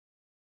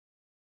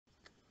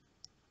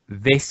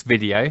This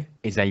video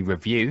is a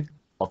review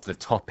of the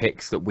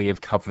topics that we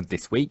have covered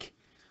this week.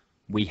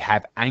 We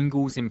have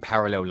angles in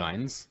parallel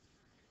lines,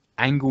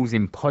 angles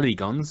in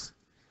polygons,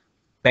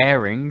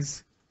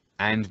 bearings,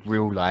 and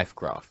real-life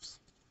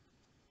graphs.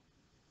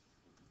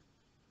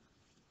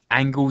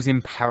 Angles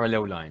in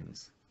parallel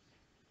lines.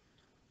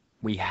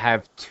 We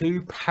have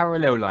two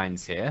parallel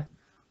lines here.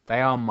 They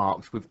are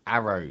marked with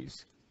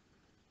arrows.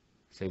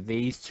 So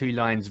these two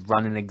lines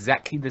run in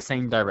exactly the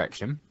same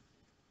direction.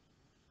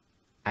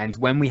 And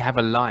when we have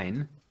a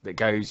line that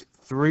goes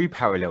through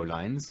parallel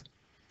lines,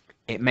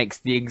 it makes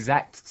the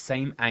exact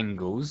same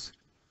angles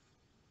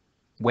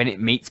when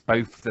it meets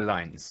both of the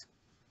lines.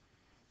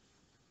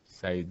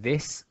 So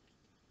this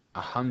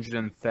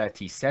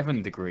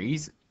 137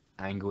 degrees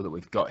angle that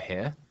we've got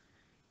here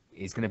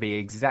is going to be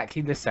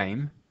exactly the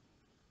same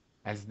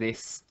as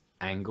this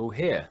angle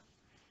here.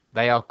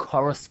 They are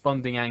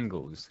corresponding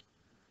angles.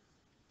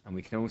 And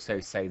we can also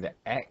say that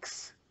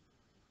X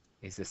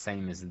is the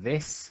same as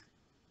this.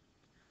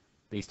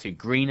 These two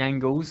green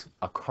angles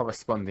are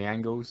corresponding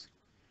angles.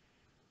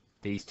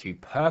 These two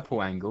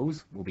purple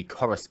angles will be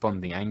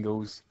corresponding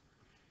angles.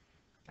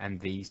 And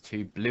these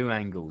two blue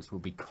angles will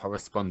be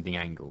corresponding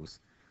angles.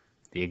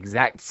 The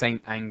exact same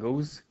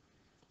angles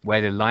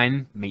where the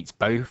line meets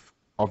both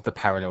of the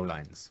parallel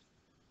lines.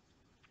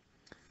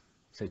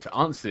 So to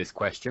answer this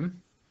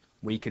question,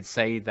 we could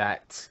say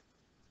that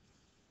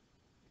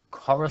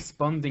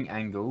corresponding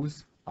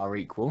angles are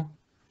equal.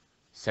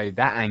 So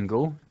that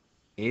angle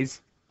is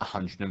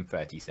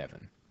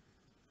 137.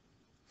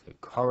 So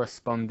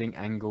corresponding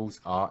angles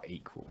are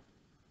equal.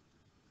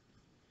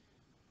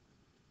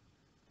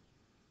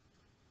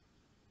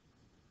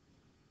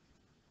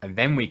 And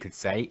then we could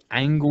say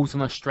angles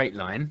on a straight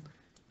line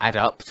add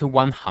up to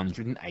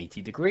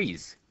 180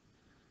 degrees.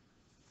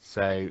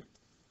 So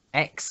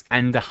X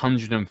and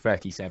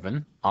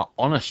 137 are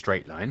on a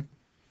straight line.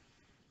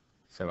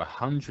 So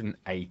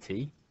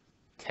 180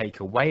 take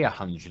away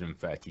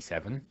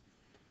 137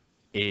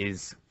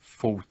 is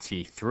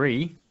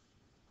 43.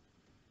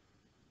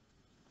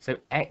 So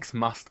X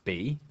must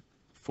be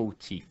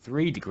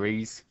 43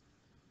 degrees,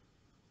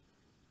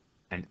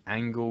 and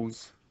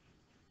angles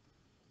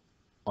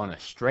on a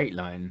straight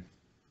line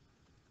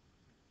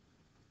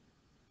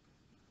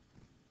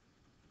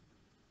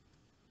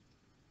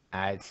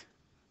add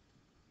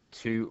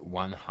to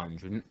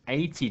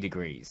 180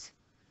 degrees.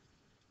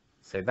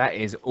 So that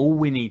is all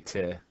we need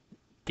to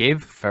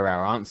give for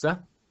our answer.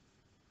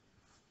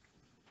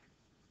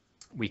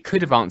 We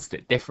could have answered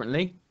it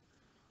differently.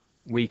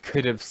 We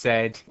could have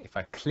said, if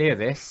I clear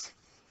this,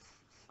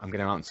 I'm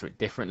going to answer it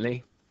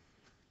differently.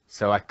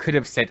 So I could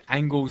have said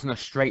angles on a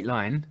straight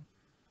line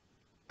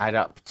add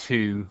up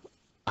to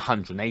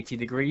 180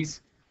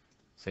 degrees.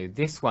 So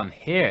this one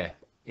here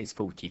is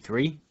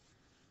 43.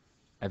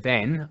 And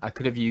then I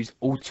could have used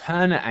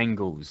alternate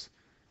angles.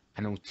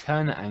 And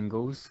alternate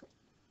angles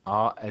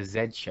are a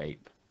Z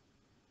shape.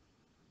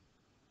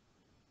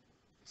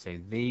 So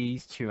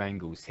these two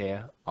angles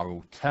here are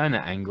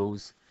alternate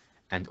angles,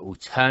 and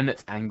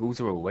alternate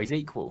angles are always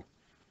equal.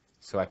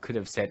 So I could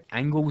have said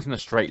angles in a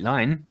straight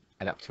line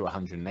add up to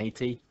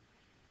 180,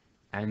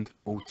 and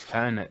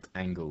alternate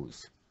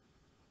angles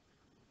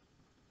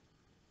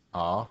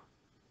are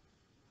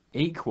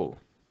equal.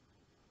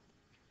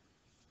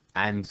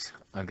 And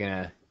I'm going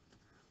to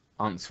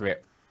answer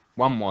it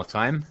one more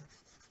time,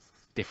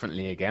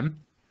 differently again.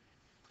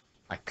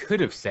 I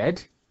could have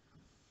said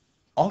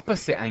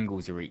opposite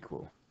angles are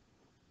equal.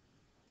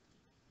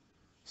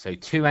 So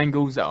two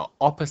angles that are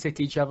opposite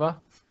each other,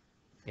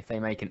 if they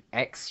make an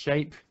X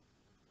shape,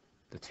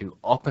 the two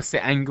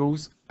opposite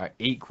angles are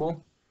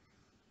equal.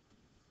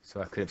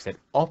 So I could have said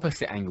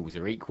opposite angles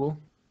are equal.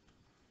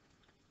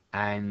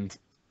 And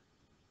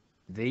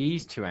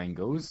these two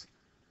angles,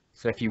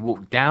 so if you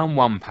walk down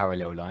one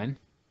parallel line,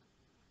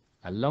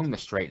 along the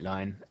straight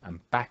line, and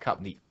back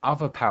up the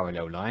other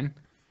parallel line,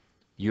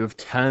 you have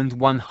turned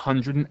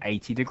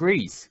 180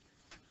 degrees.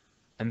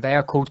 And they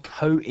are called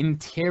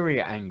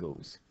co-interior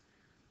angles.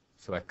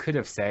 So I could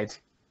have said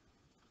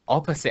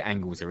opposite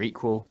angles are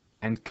equal,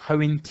 and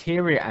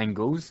co-interior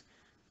angles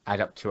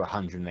add up to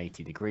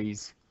 180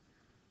 degrees.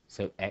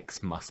 So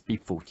X must be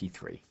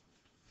 43.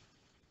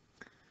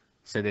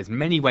 So there's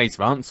many ways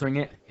of answering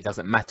it. It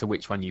doesn't matter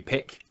which one you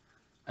pick,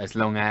 as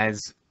long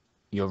as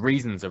your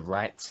reasons are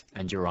right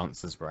and your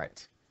answer's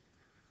right.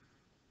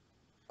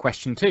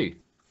 Question 2.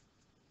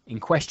 In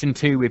question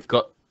 2, we've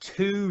got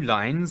two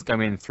lines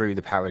going through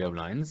the parallel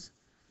lines,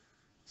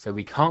 so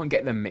we can't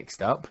get them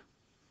mixed up.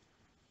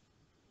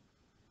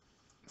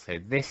 So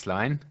this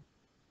line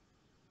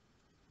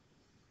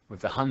with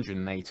the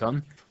 108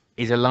 on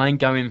is a line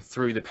going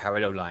through the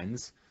parallel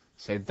lines,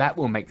 so that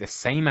will make the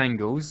same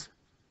angles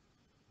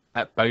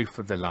at both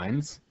of the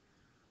lines.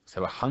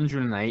 So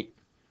 108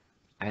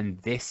 and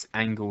this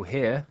angle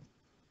here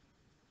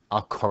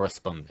are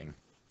corresponding.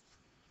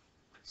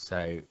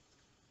 So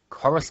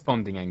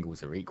corresponding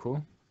angles are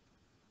equal.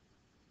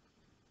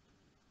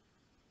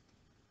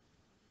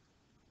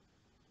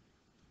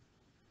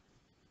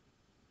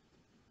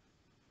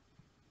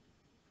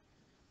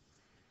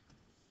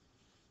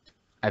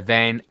 And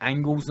then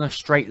angles on a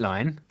straight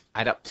line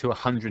add up to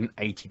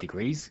 180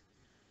 degrees.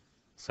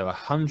 So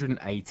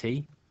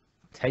 180,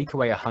 take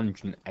away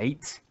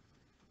 108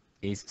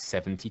 is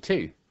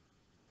 72.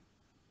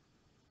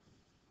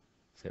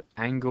 So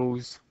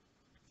angles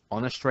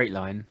on a straight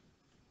line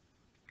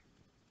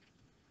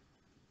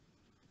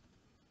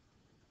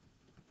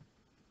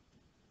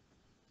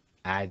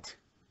add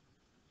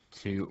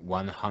to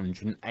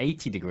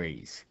 180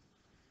 degrees.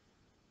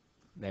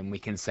 Then we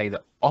can say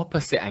that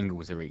opposite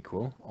angles are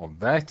equal, or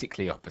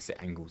vertically opposite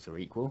angles are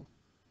equal.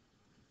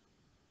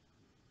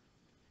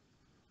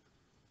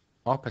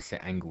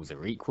 Opposite angles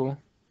are equal.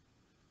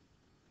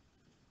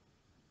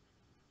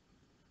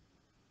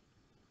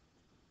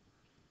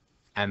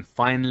 And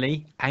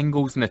finally,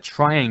 angles in a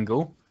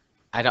triangle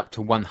add up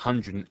to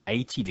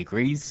 180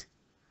 degrees.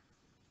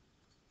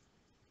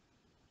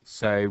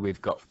 So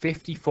we've got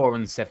 54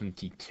 and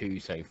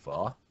 72 so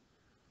far.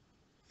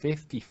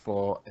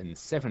 54 and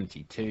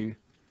 72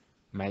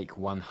 make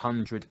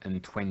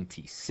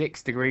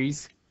 126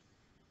 degrees.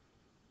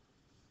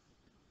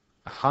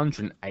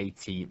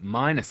 180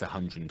 minus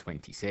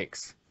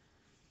 126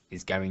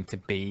 is going to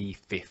be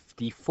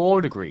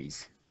 54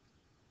 degrees.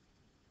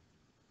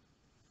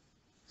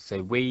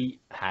 So we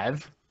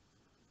have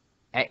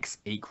x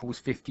equals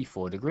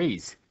 54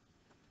 degrees.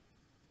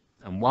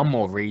 And one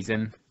more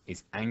reason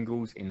is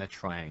angles in a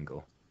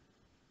triangle.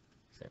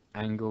 So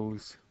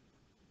angles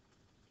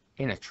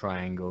in a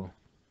triangle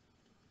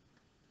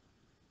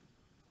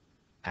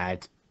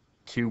add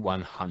to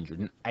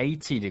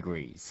 180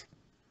 degrees.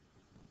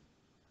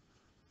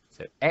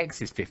 So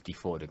x is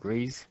 54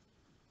 degrees.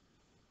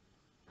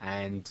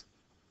 And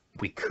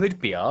we could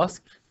be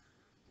asked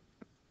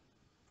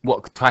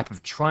what type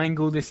of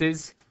triangle this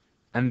is,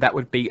 and that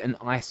would be an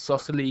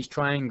isosceles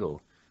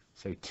triangle.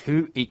 So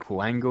two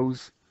equal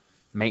angles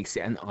makes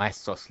it an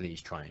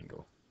isosceles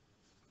triangle.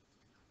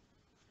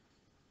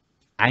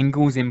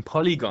 Angles in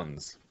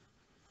polygons.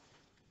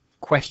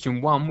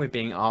 Question 1, we're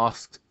being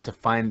asked to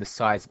find the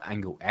size of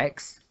angle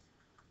x,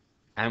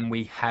 and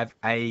we have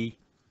a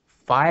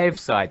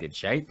 5-sided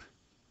shape.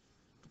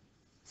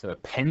 So a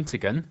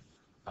pentagon,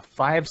 a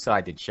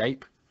 5-sided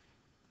shape.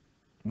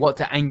 What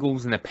do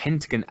angles in a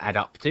pentagon add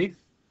up to?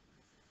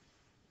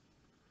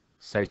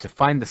 So to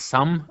find the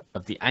sum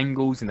of the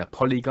angles in a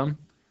polygon,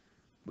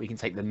 we can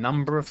take the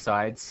number of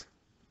sides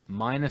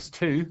minus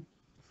 2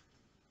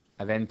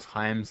 and then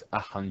times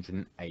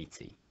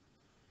 180.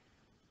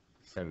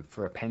 So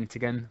for a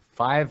pentagon,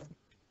 5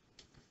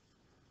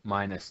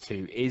 minus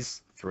 2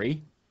 is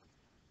 3.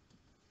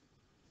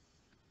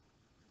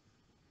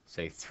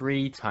 So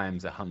 3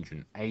 times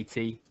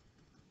 180,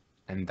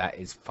 and that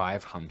is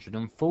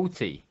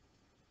 540.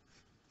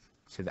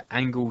 So the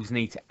angles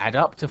need to add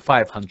up to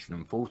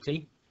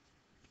 540.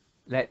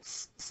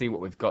 Let's see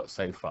what we've got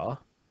so far.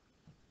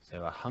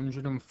 So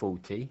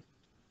 140,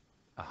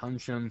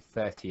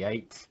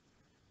 138,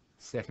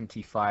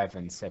 75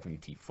 and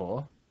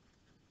 74.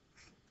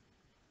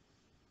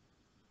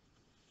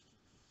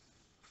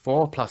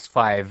 4 plus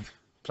 5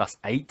 plus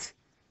 8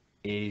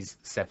 is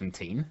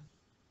 17.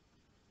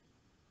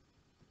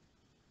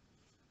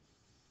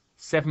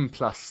 7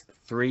 plus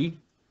 3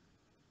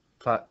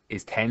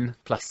 is 10,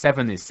 plus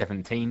 7 is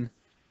 17,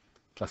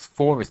 plus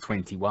 4 is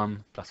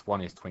 21, plus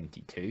 1 is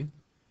 22.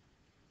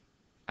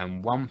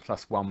 And 1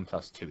 plus 1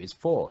 plus 2 is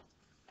 4.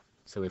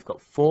 So we've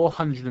got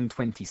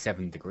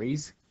 427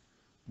 degrees.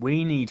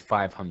 We need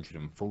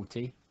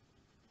 540.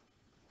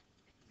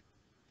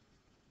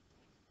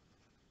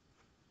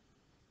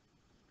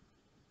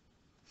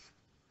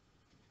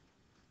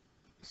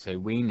 So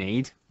we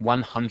need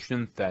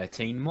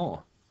 113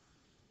 more.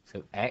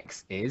 So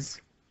x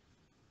is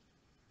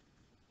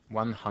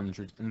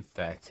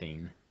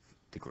 113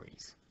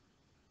 degrees.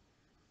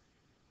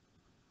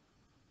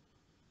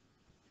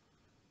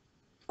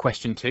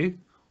 Question 2.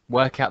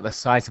 Work out the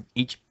size of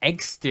each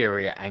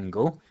exterior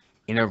angle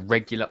in a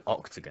regular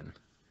octagon.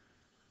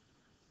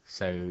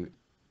 So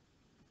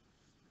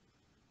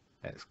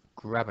let's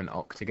grab an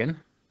octagon.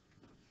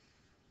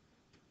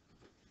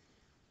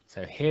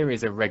 So here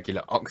is a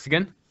regular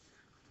octagon,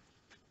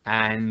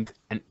 and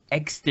an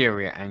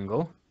exterior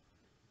angle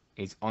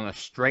is on a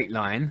straight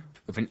line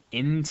with an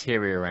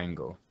interior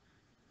angle.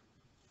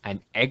 And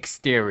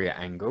exterior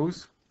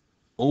angles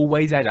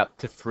always add up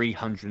to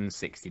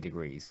 360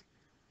 degrees.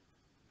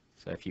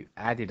 So if you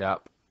added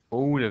up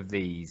all of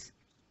these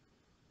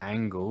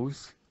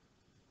angles,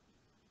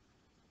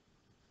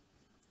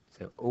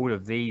 so all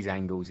of these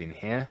angles in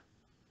here,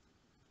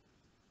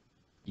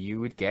 you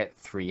would get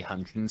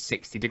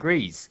 360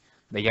 degrees.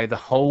 They go the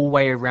whole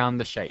way around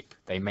the shape.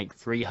 They make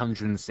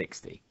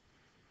 360.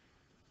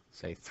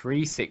 So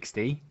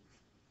 360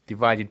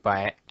 divided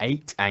by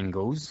 8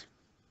 angles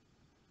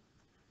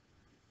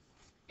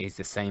is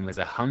the same as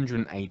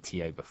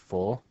 180 over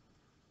 4,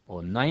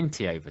 or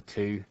 90 over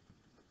 2,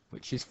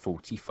 which is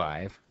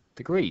 45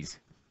 degrees.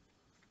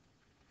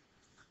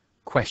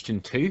 Question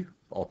 2,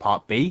 or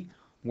part B,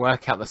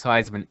 work out the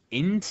size of an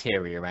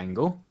interior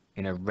angle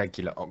in a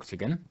regular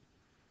octagon.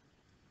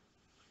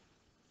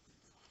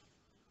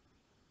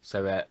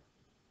 So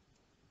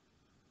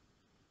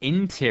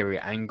interior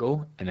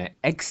angle and an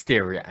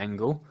exterior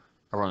angle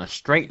are on a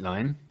straight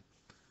line,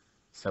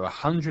 so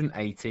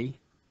 180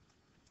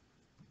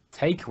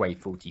 take away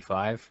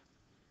 45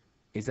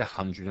 is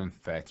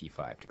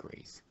 135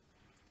 degrees.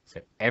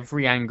 So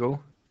every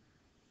angle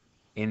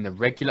in the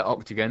regular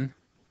octagon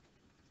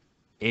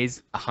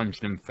is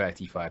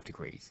 135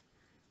 degrees.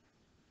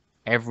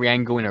 Every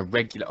angle in a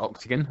regular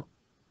octagon,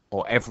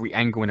 or every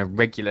angle in a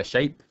regular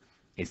shape,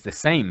 is the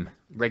same.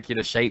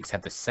 Regular shapes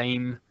have the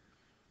same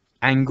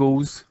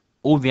angles,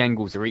 all the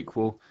angles are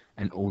equal,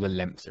 and all the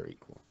lengths are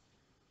equal.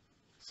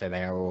 So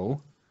they are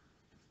all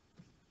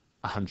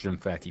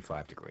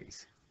 135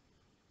 degrees.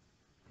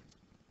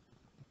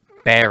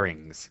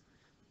 Bearings.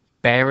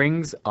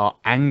 Bearings are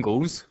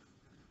angles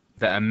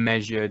that are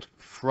measured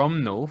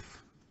from north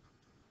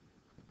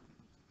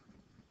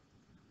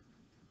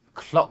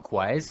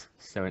clockwise,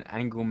 so an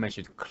angle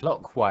measured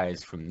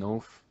clockwise from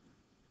north,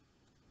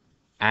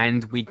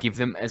 and we give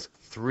them as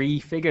 3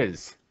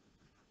 figures.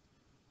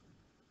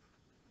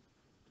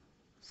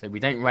 So we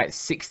don't write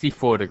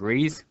 64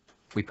 degrees,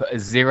 we put a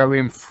 0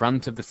 in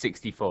front of the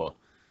 64.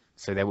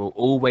 So there will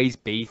always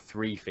be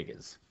 3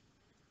 figures.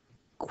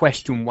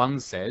 Question 1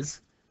 says,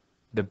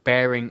 the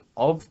bearing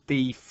of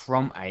B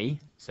from A,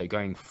 so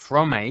going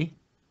from A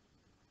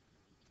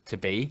to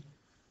B,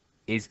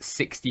 is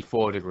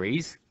 64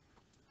 degrees.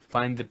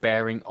 Find the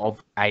bearing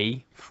of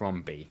A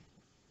from B.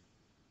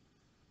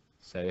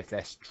 So if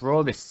let's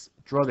draw this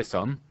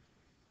on.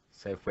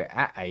 So if we're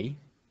at A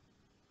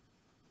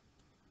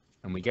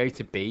and we go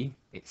to B,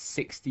 it's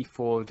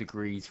 64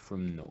 degrees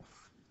from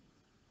north.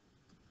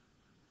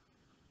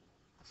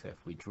 So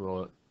if we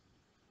draw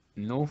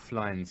north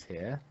lines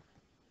here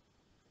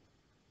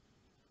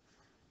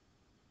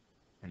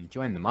and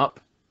join them up,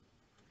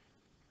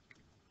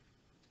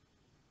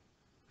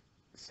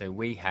 so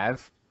we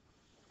have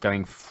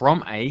going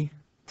from A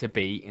to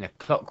B in a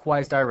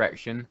clockwise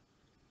direction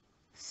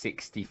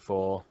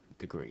 64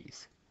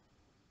 degrees.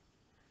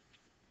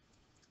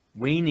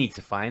 We need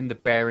to find the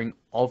bearing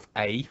of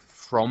A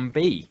from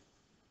B.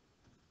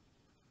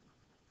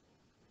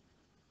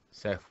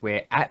 So if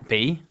we're at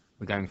B,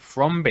 we're going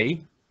from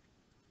B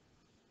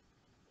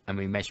and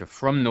we measure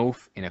from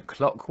north in a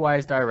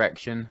clockwise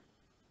direction.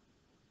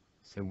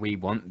 So we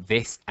want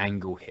this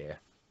angle here.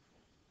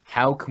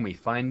 How can we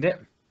find it?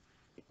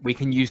 We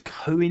can use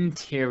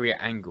co-interior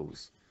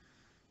angles.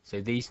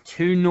 So these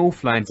 2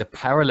 north lines are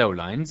parallel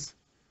lines.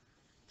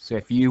 So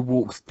if you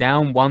walked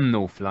down one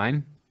north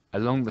line,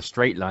 along the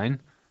straight line,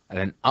 and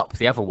then up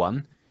the other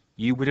one,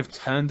 you would have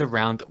turned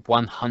around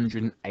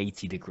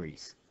 180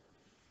 degrees.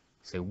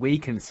 So we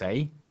can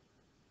say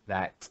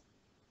that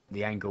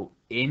the angle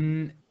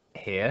in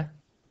here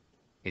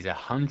is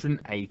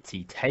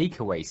 180 take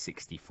away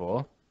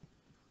 64,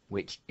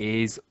 which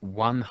is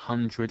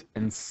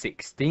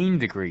 116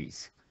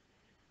 degrees.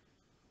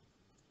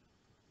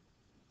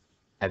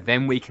 And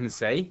then we can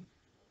say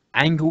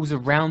angles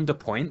around a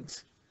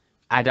point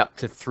add up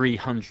to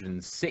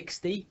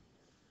 360.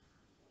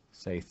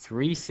 So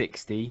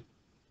 360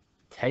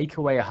 take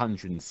away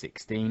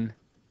 116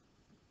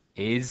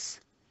 is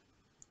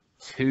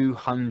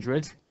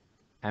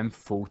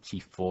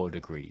 244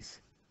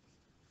 degrees.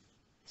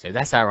 So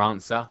that's our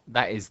answer.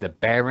 That is the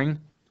bearing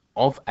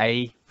of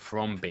A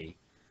from B.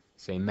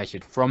 So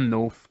measured from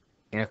north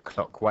in a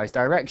clockwise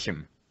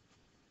direction.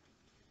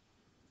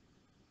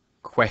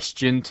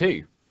 Question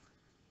 2.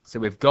 So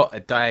we've got a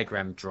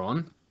diagram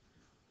drawn.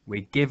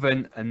 We're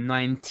given a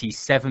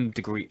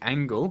 97-degree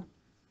angle.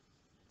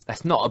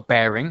 That's not a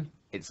bearing.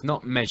 It's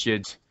not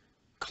measured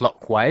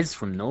clockwise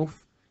from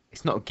north.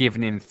 It's not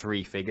given in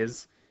 3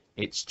 figures.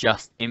 It's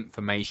just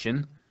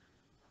information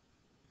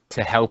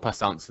to help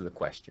us answer the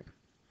question.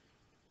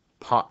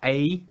 Part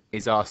A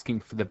is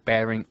asking for the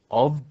bearing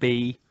of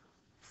B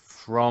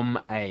from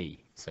A.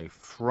 So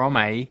from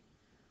A,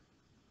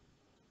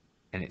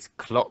 and it's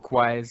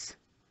clockwise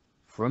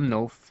from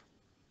north.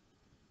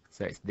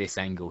 So it's this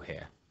angle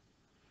here.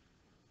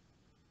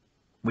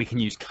 We can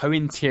use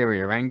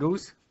co-interior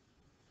angles.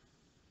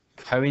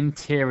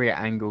 Co-interior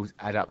angles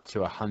add up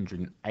to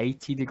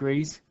 180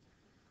 degrees.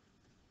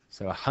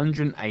 So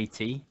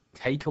 180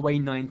 take away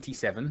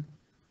 97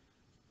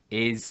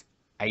 is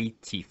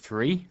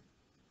 83.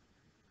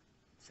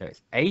 So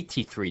it's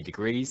 83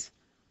 degrees,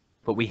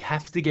 but we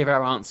have to give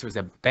our answer as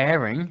a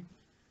bearing.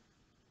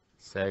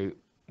 So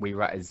we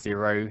write a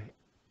 0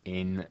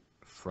 in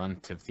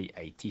front of the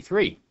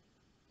 83.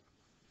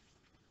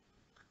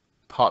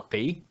 Part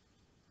B,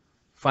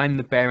 find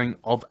the bearing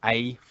of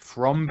A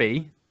from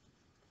B.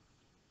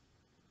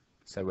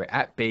 So we're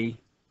at B,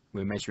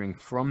 we're measuring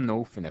from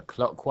north in a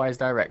clockwise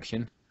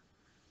direction,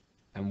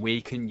 and we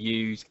can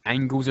use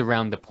angles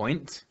around the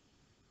point,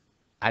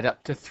 add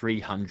up to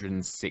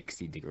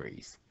 360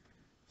 degrees.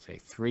 So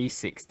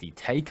 360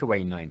 take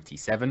away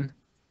 97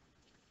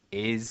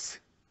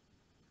 is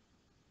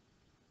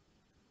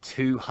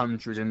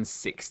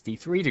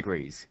 263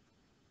 degrees.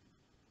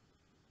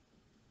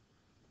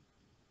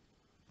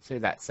 So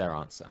that's our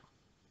answer.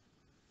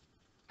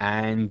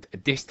 And a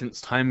distance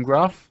time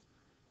graph.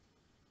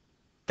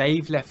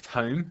 Dave left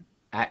home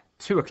at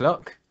 2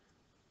 o'clock,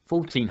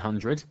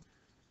 1400,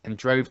 and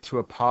drove to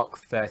a park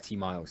 30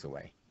 miles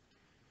away.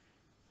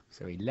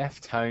 So he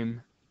left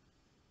home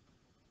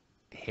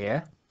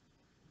here.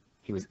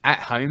 He was at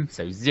home,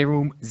 so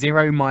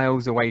 0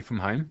 miles away from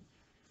home.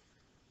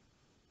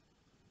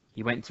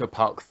 He went to a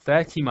park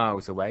 30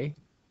 miles away.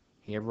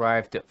 He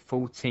arrived at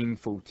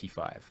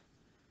 14:45.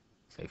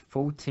 So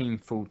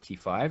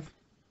 14:45,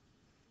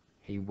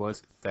 he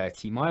was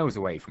 30 miles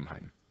away from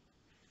home.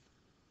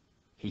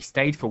 He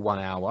stayed for 1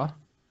 hour.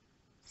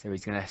 So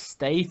he's going to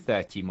stay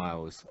 30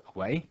 miles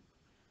away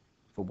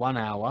for 1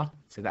 hour.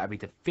 So that would be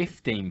to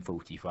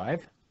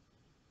 15:45.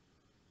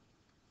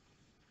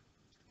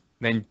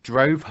 Then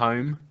drove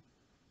home,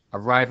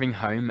 arriving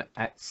home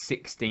at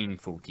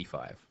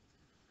 16:45.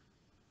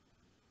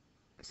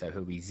 So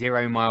he'll be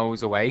 0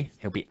 miles away.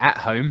 He'll be at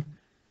home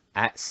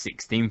at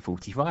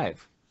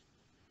 16:45.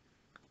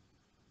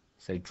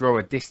 So draw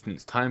a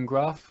distance time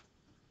graph.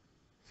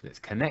 So let's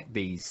connect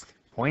these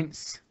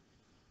points,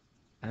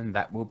 and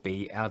that will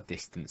be our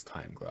distance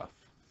time graph.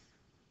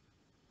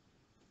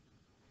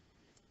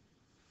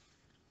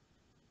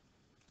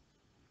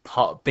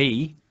 Part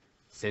B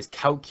says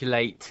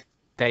calculate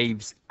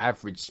Dave's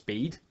average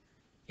speed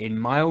in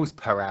miles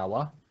per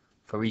hour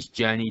for his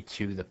journey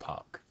to the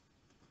park.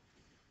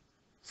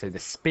 So the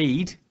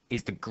speed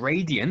is the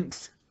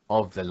gradient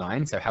of the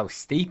line, so how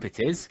steep it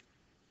is,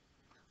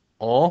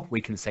 or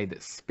we can say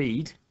that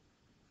speed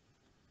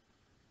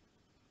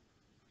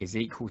is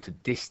equal to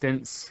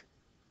distance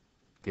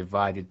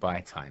divided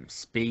by time.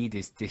 Speed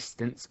is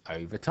distance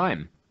over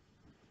time.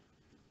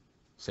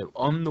 So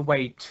on the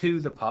way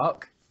to the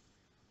park,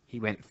 he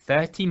went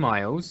 30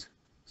 miles,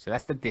 so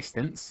that's the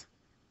distance,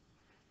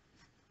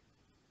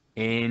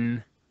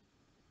 it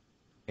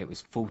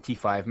was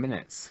 45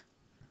 minutes.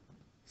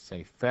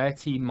 So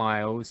 30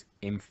 miles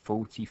in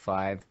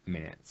 45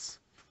 minutes.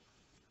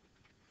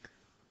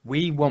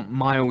 We want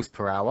miles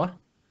per hour,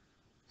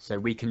 so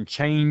we can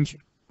change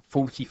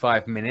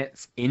 45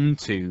 minutes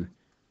into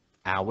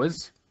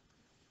hours.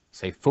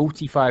 So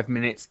 45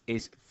 minutes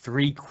is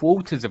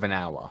 3/4 of an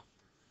hour.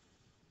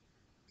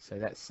 So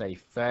let's say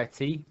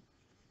 30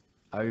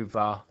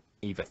 over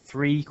either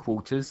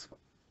 3/4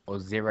 or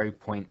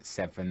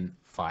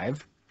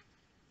 0.75.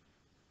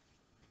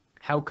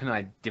 How can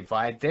I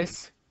divide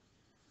this?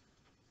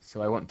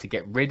 So I want to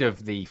get rid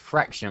of the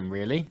fraction,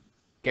 really.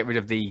 Get rid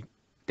of the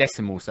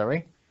decimal,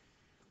 sorry.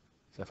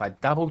 So if I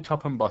double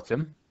top and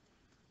bottom,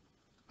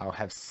 I'll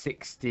have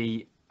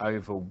 60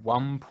 over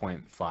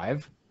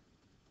 1.5.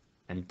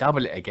 And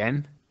double it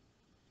again,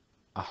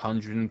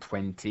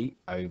 120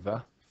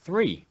 over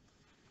 3.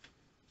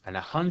 And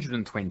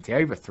 120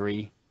 over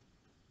 3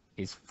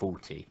 is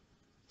 40.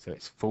 So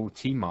it's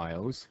 40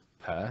 miles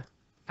per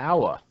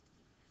hour.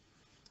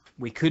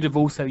 We could have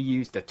also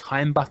used the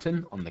time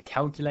button on the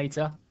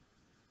calculator.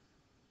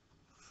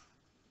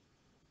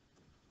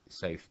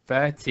 So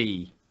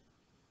 30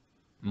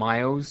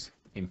 miles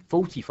in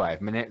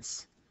 45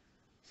 minutes.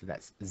 So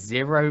that's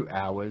 0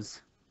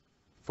 hours,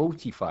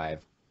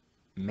 45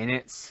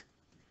 minutes,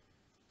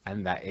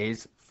 and that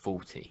is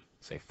 40.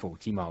 So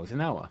 40 miles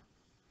an hour.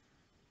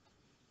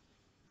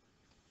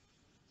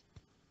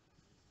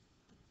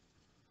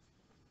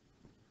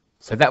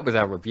 So that was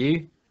our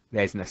review.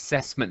 There's an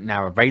assessment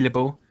now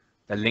available.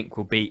 The link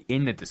will be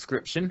in the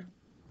description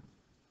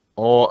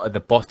or at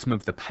the bottom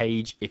of the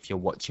page if you're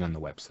watching on the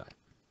website.